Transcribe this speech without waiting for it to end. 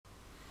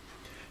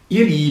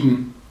Ihr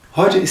Lieben,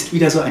 heute ist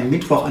wieder so ein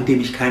Mittwoch, an dem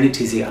ich keine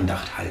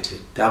TC-Andacht halte.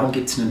 Darum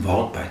gibt es einen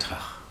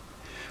Wortbeitrag.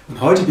 Und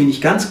heute bin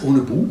ich ganz ohne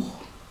Buch,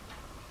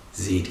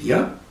 seht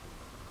ihr,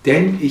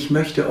 denn ich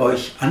möchte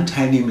euch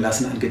Anteil nehmen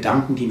lassen an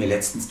Gedanken, die mir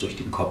letztens durch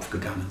den Kopf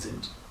gegangen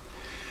sind.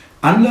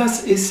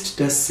 Anlass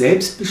ist das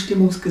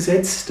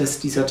Selbstbestimmungsgesetz, das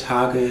dieser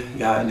Tage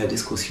ja in der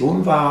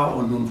Diskussion war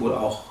und nun wohl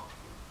auch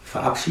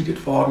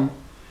verabschiedet worden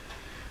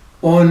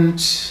und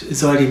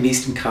soll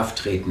demnächst in Kraft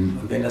treten.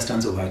 Und wenn das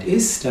dann soweit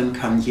ist, dann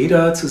kann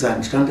jeder zu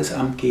seinem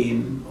Standesamt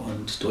gehen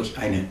und durch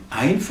eine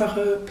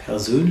einfache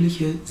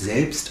persönliche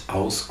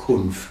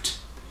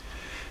Selbstauskunft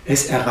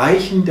es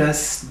erreichen,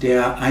 dass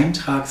der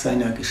Eintrag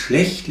seiner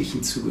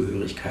geschlechtlichen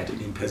Zugehörigkeit in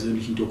den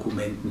persönlichen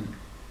Dokumenten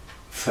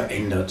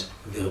verändert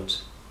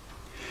wird.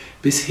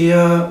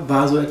 Bisher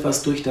war so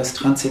etwas durch das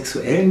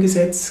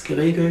Transsexuellengesetz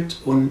geregelt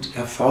und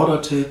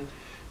erforderte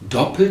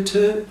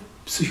doppelte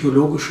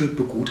psychologische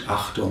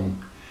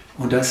Begutachtung.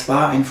 Und das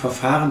war ein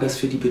Verfahren, das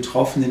für die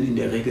Betroffenen in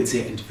der Regel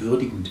sehr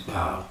entwürdigend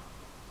war.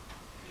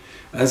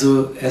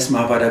 Also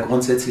erstmal war der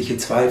grundsätzliche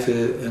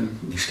Zweifel,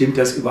 stimmt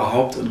das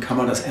überhaupt und kann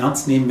man das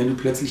ernst nehmen, wenn du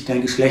plötzlich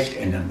dein Geschlecht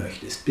ändern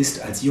möchtest?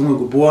 Bist als Junge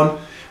geboren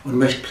und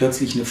möchtest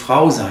plötzlich eine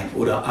Frau sein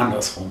oder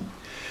andersrum.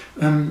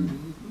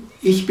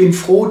 Ich bin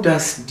froh,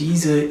 dass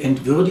diese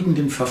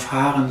entwürdigenden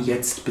Verfahren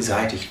jetzt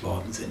beseitigt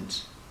worden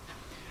sind.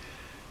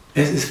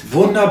 Es ist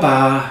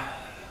wunderbar,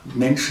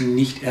 Menschen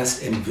nicht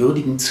erst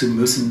entwürdigen zu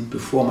müssen,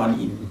 bevor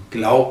man ihnen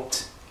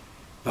glaubt,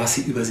 was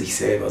sie über sich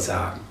selber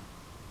sagen.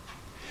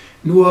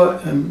 Nur,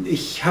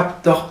 ich habe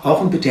doch auch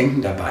ein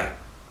Bedenken dabei.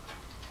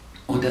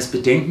 Und das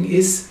Bedenken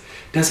ist,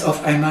 dass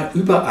auf einmal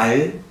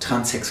überall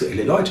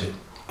transsexuelle Leute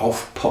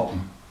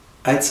aufpoppen,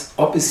 als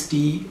ob es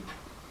die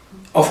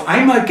auf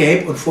einmal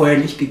gäbe und vorher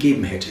nicht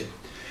gegeben hätte.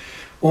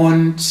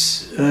 Und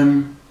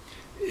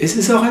es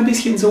ist auch ein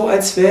bisschen so,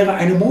 als wäre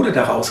eine Mode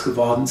daraus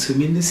geworden.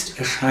 Zumindest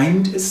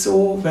erscheint es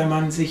so, wenn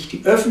man sich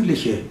die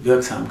öffentliche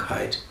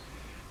Wirksamkeit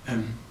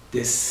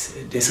des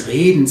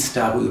Redens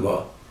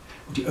darüber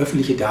und die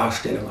öffentliche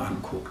Darstellung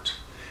anguckt.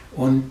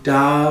 Und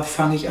da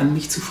fange ich an,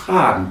 mich zu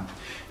fragen.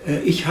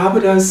 Ich habe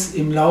das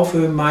im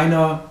Laufe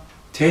meiner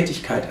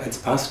Tätigkeit als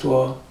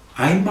Pastor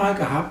einmal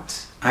gehabt,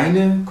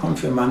 eine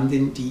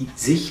Konfirmandin, die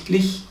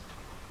sichtlich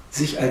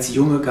sich als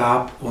Junge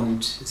gab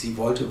und sie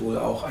wollte wohl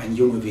auch ein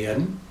Junge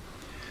werden.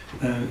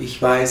 Ich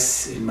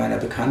weiß in meiner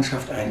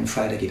Bekanntschaft einen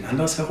Fall, der geht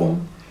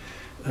andersherum.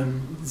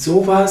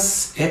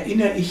 Sowas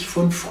erinnere ich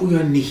von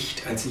früher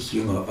nicht, als ich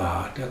jünger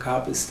war. Da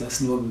gab es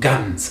das nur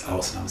ganz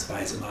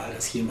ausnahmsweise mal,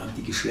 dass jemand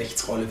die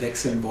Geschlechtsrolle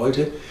wechseln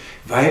wollte,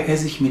 weil er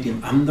sich mit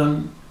dem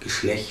anderen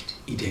Geschlecht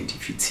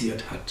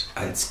identifiziert hat,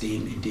 als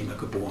dem, in dem er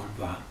geboren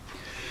war.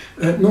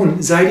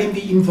 Nun, sei dem wie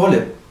ihm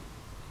wolle.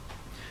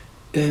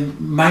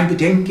 Mein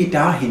Bedenken geht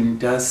dahin,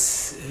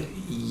 dass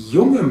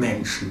junge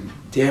Menschen,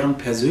 deren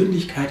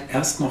Persönlichkeit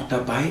erst noch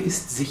dabei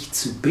ist, sich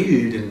zu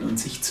bilden und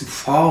sich zu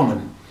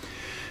formen,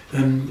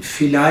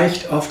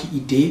 vielleicht auf die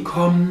Idee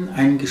kommen,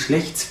 einen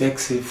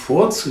Geschlechtswechsel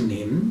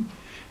vorzunehmen,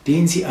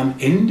 den sie am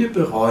Ende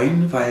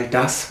bereuen, weil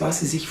das, was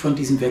sie sich von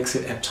diesem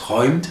Wechsel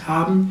erträumt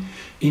haben,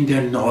 in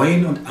der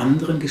neuen und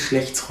anderen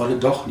Geschlechtsrolle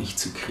doch nicht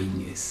zu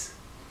kriegen ist.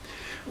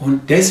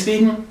 Und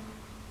deswegen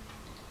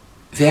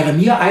wäre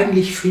mir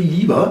eigentlich viel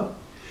lieber,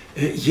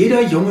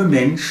 jeder junge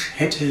Mensch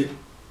hätte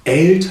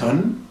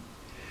Eltern,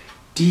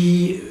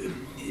 die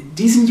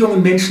diesen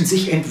jungen Menschen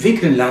sich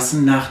entwickeln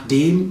lassen nach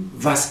dem,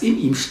 was in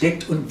ihm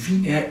steckt und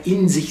wie er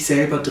in sich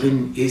selber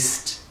drin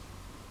ist.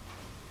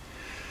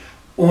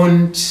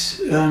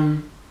 Und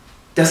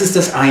das ist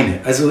das eine,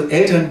 also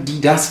Eltern, die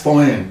das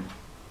wollen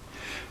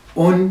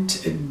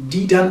und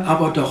die dann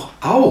aber doch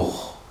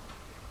auch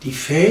die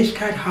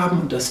Fähigkeit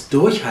haben und das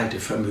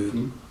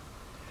Durchhaltevermögen,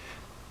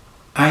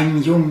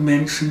 einen jungen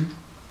Menschen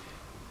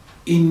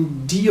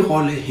in die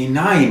Rolle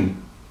hinein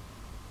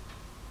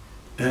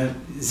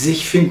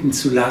sich finden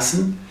zu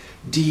lassen,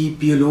 die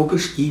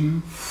biologisch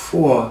ihm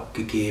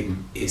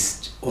vorgegeben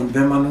ist. Und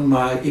wenn man nun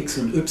mal X-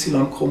 und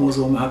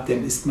Y-Chromosome hat,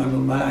 dann ist man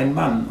nun mal ein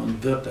Mann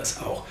und wird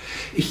das auch.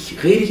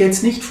 Ich rede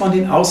jetzt nicht von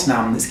den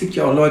Ausnahmen. Es gibt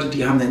ja auch Leute,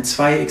 die haben dann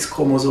 2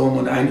 X-Chromosomen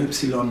und ein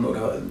Y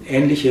oder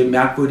ähnliche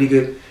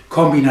merkwürdige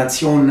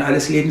Kombinationen,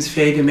 alles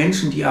lebensfähige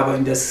Menschen, die aber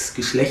in das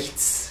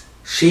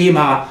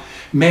Geschlechtsschema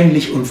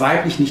männlich und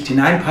weiblich nicht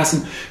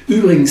hineinpassen.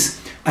 Übrigens,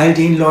 all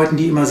den Leuten,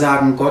 die immer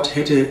sagen, Gott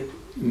hätte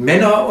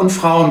Männer und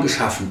Frauen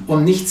geschaffen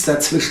und nichts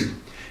dazwischen.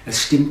 Das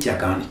stimmt ja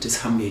gar nicht,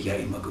 das haben wir ja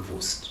immer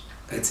gewusst.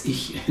 Als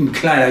ich ein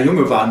kleiner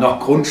Junge war,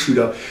 noch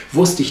Grundschüler,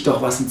 wusste ich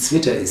doch, was ein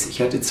Zwitter ist.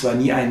 Ich hatte zwar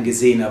nie einen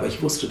gesehen, aber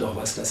ich wusste doch,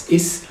 was das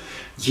ist.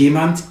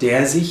 Jemand,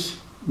 der sich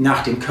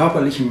nach den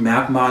körperlichen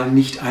Merkmalen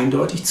nicht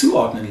eindeutig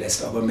zuordnen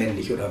lässt, ob er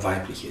männlich oder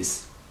weiblich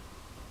ist.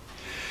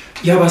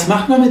 Ja, was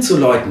macht man mit so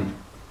Leuten?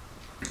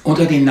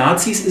 Unter den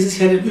Nazis ist es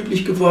ja dann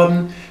üblich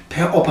geworden,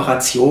 per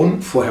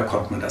Operation, vorher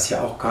konnte man das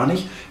ja auch gar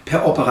nicht,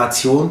 per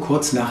Operation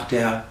kurz nach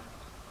der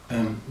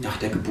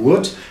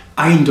Geburt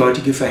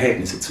eindeutige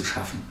Verhältnisse zu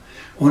schaffen.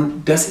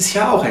 Und das ist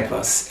ja auch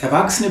etwas.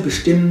 Erwachsene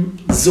bestimmen,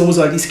 so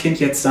soll dieses Kind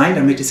jetzt sein,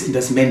 damit es in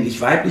das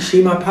männlich-weiblich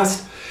Schema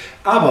passt.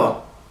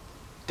 Aber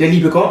Der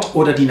liebe Gott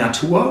oder die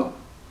Natur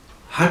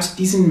hat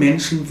diesen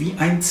Menschen wie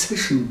ein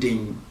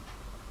Zwischending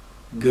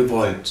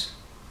gewollt.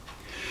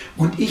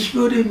 Und ich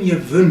würde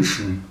mir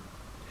wünschen,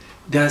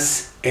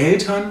 dass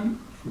Eltern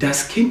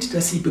das Kind,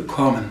 das sie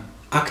bekommen,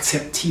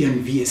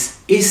 akzeptieren, wie es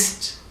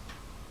ist.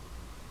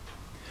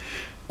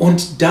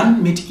 Und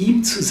dann mit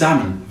ihm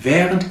zusammen,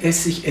 während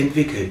es sich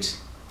entwickelt,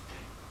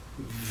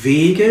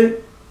 Wege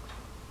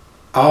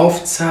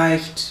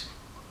aufzeigt,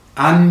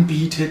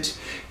 anbietet,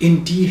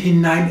 in die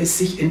hinein es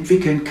sich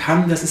entwickeln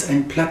kann, dass es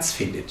einen Platz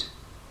findet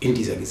in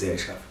dieser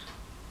Gesellschaft.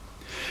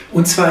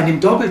 Und zwar in dem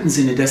doppelten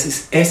Sinne, dass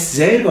es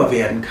selber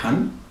werden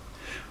kann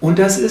und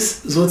dass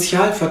es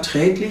sozial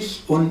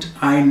verträglich und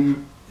ein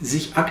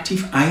sich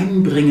aktiv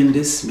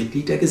einbringendes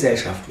Mitglied der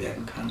Gesellschaft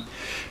werden kann.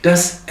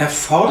 Das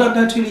erfordert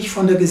natürlich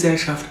von der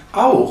Gesellschaft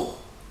auch,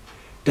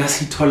 dass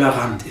sie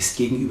tolerant ist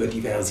gegenüber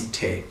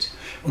Diversität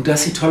und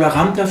dass sie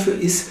tolerant dafür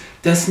ist,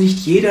 dass nicht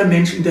jeder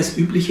Mensch in das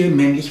übliche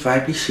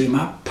männlich-weiblich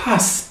Schema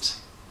passt.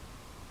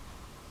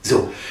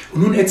 So,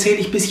 und nun erzähle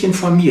ich ein bisschen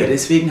von mir,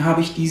 deswegen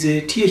habe ich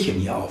diese Tierchen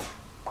hier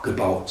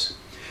aufgebaut.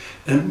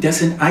 Das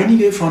sind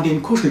einige von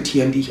den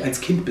Kuscheltieren, die ich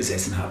als Kind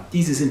besessen habe.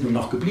 Diese sind nur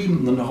noch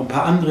geblieben, nur noch ein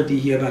paar andere, die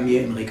hier bei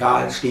mir im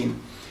Regal stehen.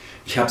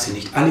 Ich habe sie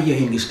nicht alle hier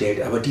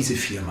hingestellt, aber diese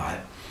 4 mal.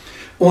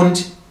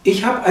 Und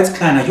ich habe als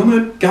kleiner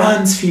Junge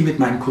ganz viel mit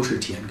meinen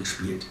Kuscheltieren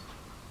gespielt.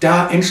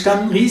 Da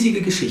entstanden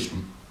riesige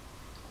Geschichten.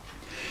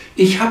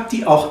 Ich habe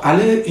die auch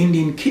alle in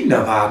den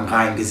Kinderwagen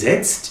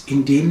reingesetzt,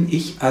 in dem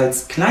ich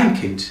als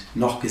Kleinkind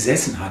noch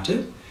gesessen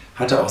hatte.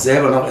 Hatte auch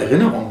selber noch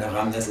Erinnerungen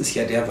daran, das ist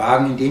ja der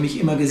Wagen, in dem ich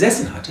immer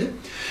gesessen hatte.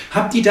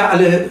 Habe die da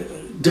alle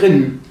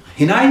drin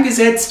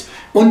hineingesetzt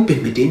und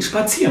bin mit denen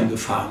spazieren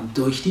gefahren,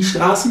 durch die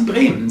Straßen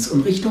Bremens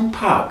und Richtung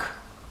Park.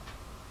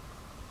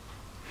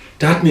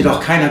 Da hat mir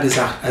doch keiner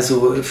gesagt,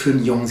 also für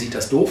einen Jungen sieht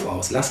das doof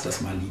aus, lass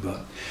das mal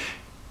lieber.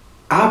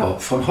 Aber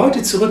von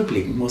heute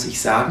zurückblickend muss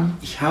ich sagen,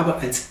 ich habe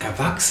als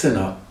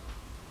Erwachsener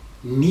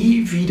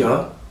nie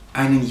wieder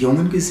einen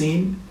Jungen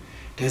gesehen,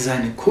 der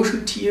seine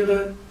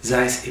Kuscheltiere,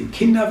 sei es im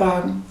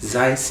Kinderwagen,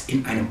 sei es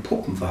in einem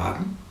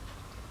Puppenwagen,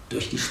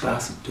 durch die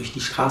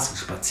Straßen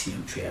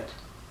spazieren fährt.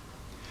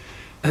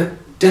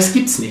 Das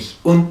gibt's nicht.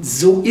 Und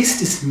so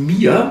ist es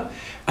mir,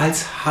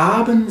 als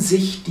haben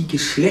sich die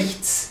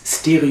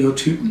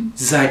Geschlechtsstereotypen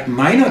seit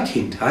meiner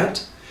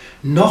Kindheit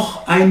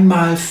noch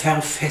einmal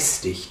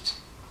verfestigt.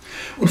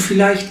 Und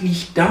vielleicht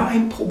liegt da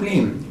ein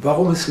Problem,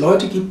 warum es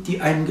Leute gibt, die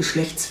einen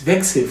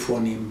Geschlechtswechsel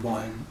vornehmen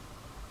wollen.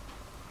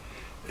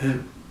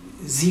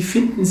 Sie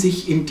finden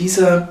sich in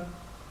dieser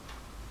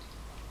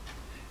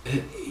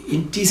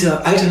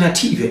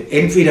Alternative,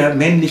 entweder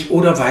männlich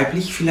oder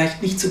weiblich,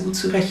 vielleicht nicht so gut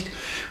zurecht.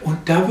 Und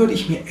da würde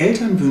ich mir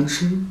Eltern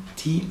wünschen,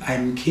 die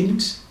einem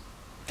Kind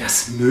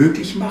das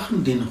möglich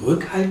machen, den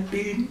Rückhalt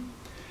bilden,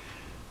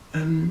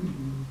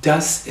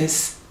 dass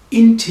es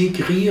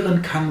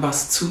integrieren kann,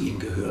 was zu ihm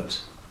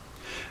gehört.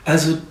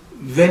 Also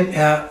wenn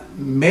er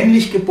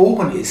männlich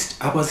geboren ist,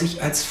 aber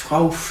sich als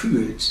Frau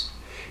fühlt,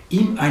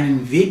 ihm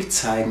einen Weg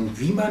zeigen,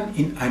 wie man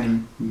in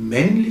einem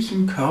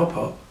männlichen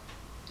Körper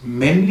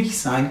männlich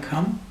sein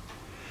kann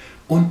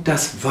und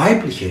das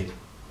Weibliche,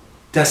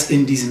 das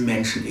in diesem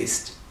Menschen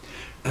ist,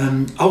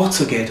 auch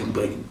zur Geltung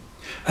bringen.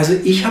 Also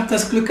ich habe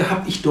das Glück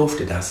gehabt, ich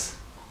durfte das.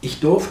 Ich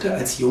durfte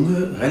als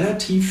Junge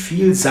relativ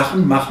viel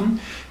Sachen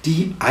machen,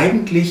 die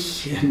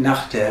eigentlich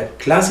nach der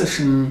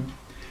klassischen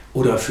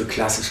oder für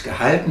klassisch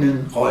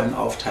gehaltenen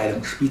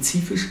Rollenaufteilung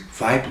spezifisch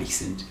weiblich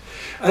sind.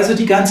 Also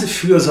die ganze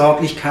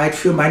Fürsorglichkeit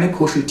für meine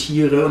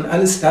Kuscheltiere und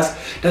alles das,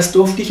 das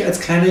durfte ich als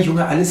kleiner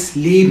Junge alles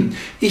leben.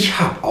 Ich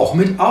habe auch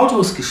mit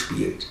Autos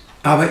gespielt,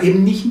 aber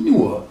eben nicht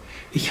nur.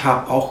 Ich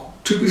habe auch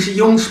typische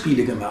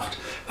Jungsspiele gemacht,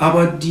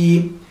 aber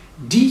die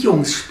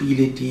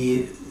Jungsspiele,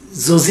 die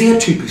so sehr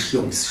typisch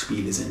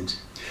Jungsspiele sind,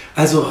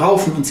 also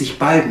Raufen und sich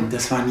balgen,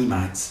 das war nie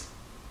meins.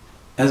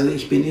 Also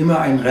ich bin immer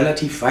ein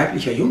relativ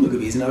weiblicher Junge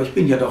gewesen, aber ich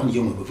bin ja doch ein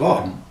Junge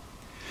geworden.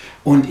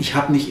 Und ich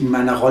habe mich in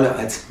meiner Rolle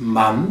als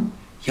Mann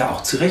ja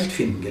auch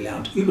zurechtfinden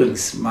gelernt.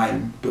 Übrigens,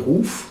 mein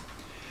Beruf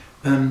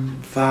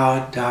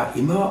war da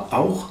immer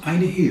auch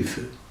eine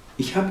Hilfe.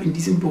 Ich habe in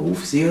diesem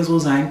Beruf sehr so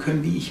sein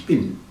können, wie ich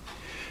bin.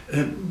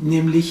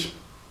 Nämlich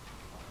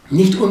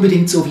nicht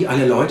unbedingt so, wie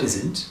alle Leute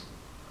sind.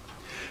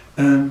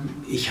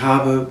 Ich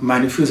habe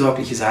meine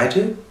fürsorgliche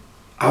Seite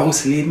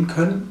ausleben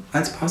können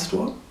als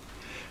Pastor.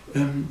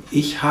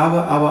 Ich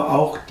habe aber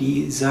auch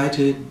die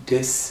Seite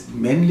des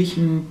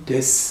Männlichen,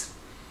 des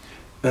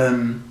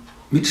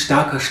mit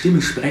starker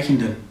Stimme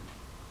Sprechenden,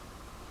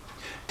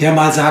 der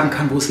mal sagen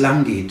kann, wo es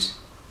lang geht,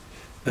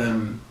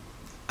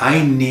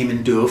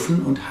 einnehmen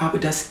dürfen und habe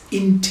das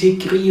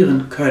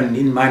integrieren können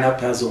in meiner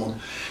Person.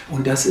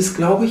 Und das ist,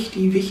 glaube ich,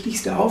 die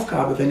wichtigste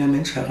Aufgabe, wenn ein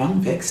Mensch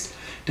heranwächst,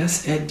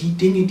 dass er die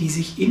Dinge, die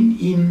sich in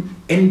ihm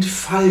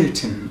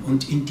entfalten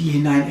und in die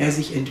hinein er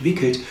sich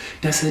entwickelt,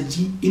 dass er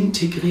die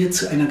integriert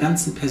zu einer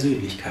ganzen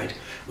Persönlichkeit.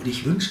 Und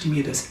ich wünschte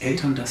mir, dass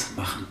Eltern das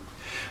machen.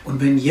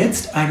 Und wenn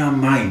jetzt einer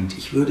meint,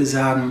 ich würde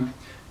sagen,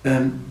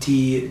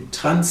 Die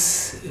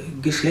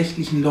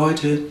transgeschlechtlichen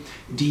Leute,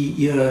 die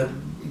ihr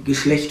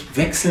Geschlecht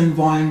wechseln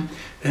wollen,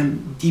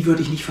 die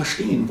würde ich nicht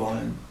verstehen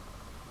wollen.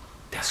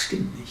 Das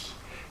stimmt nicht.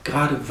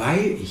 Gerade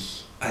weil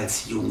ich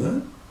als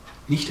Junge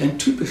nicht ein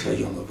typischer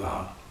Junge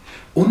war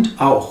und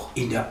auch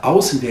in der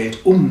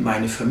Außenwelt um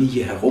meine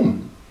Familie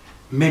herum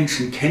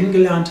Menschen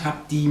kennengelernt habe,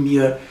 die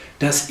mir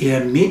das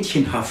eher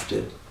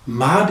Mädchenhafte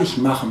madig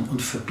machen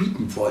und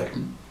verbieten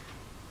wollten.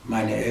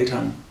 Meine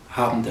Eltern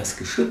haben das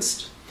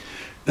geschützt.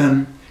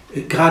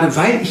 Gerade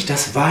weil ich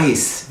das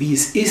weiß, wie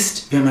es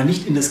ist, wenn man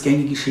nicht in das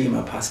gängige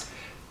Schema passt,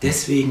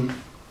 deswegen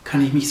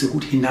kann ich mich so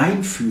gut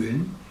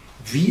hineinfühlen,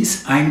 wie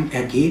es einem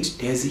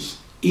ergeht, der sich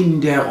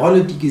in der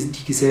Rolle, die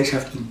die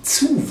Gesellschaft ihm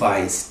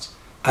zuweist,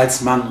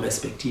 als Mann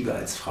respektive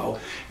als Frau,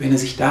 wenn er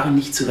sich darin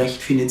nicht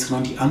zurechtfindet,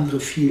 sondern die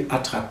andere viel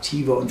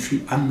attraktiver und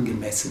viel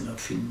angemessener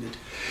findet.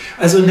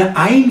 Also eine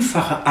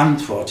einfache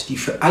Antwort, die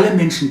für alle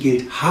Menschen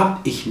gilt, habe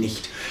ich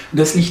nicht. Und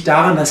das liegt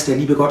daran, dass der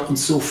liebe Gott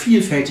uns so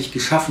vielfältig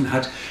geschaffen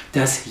hat,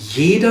 dass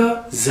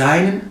jeder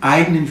seinen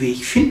eigenen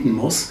Weg finden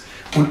muss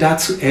und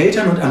dazu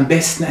Eltern und am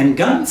besten ein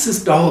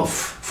ganzes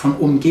Dorf von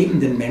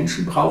umgebenden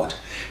Menschen braucht,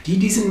 die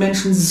diesen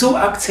Menschen so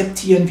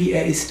akzeptieren, wie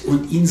er ist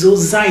und ihn so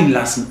sein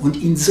lassen und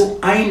ihn so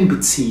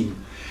einbeziehen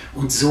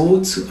und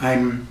so zu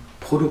einem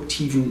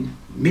produktiven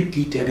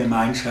Mitglied der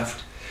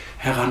Gemeinschaft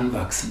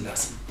heranwachsen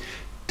lassen.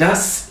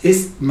 Das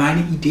ist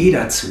meine Idee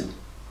dazu.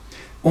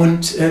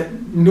 Und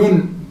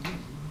nun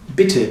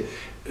bitte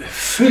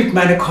füllt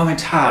meine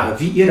Kommentare,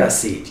 wie ihr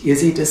das seht. Ihr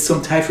seht es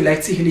zum Teil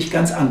vielleicht sicherlich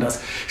ganz anders.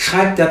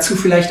 Schreibt dazu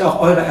vielleicht auch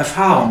eure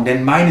Erfahrungen,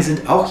 denn meine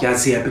sind auch ja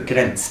sehr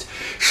begrenzt.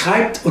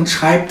 Schreibt und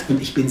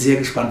ich bin sehr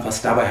gespannt,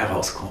 was dabei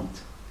herauskommt.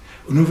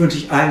 Und nun wünsche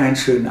ich allen einen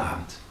schönen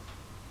Abend.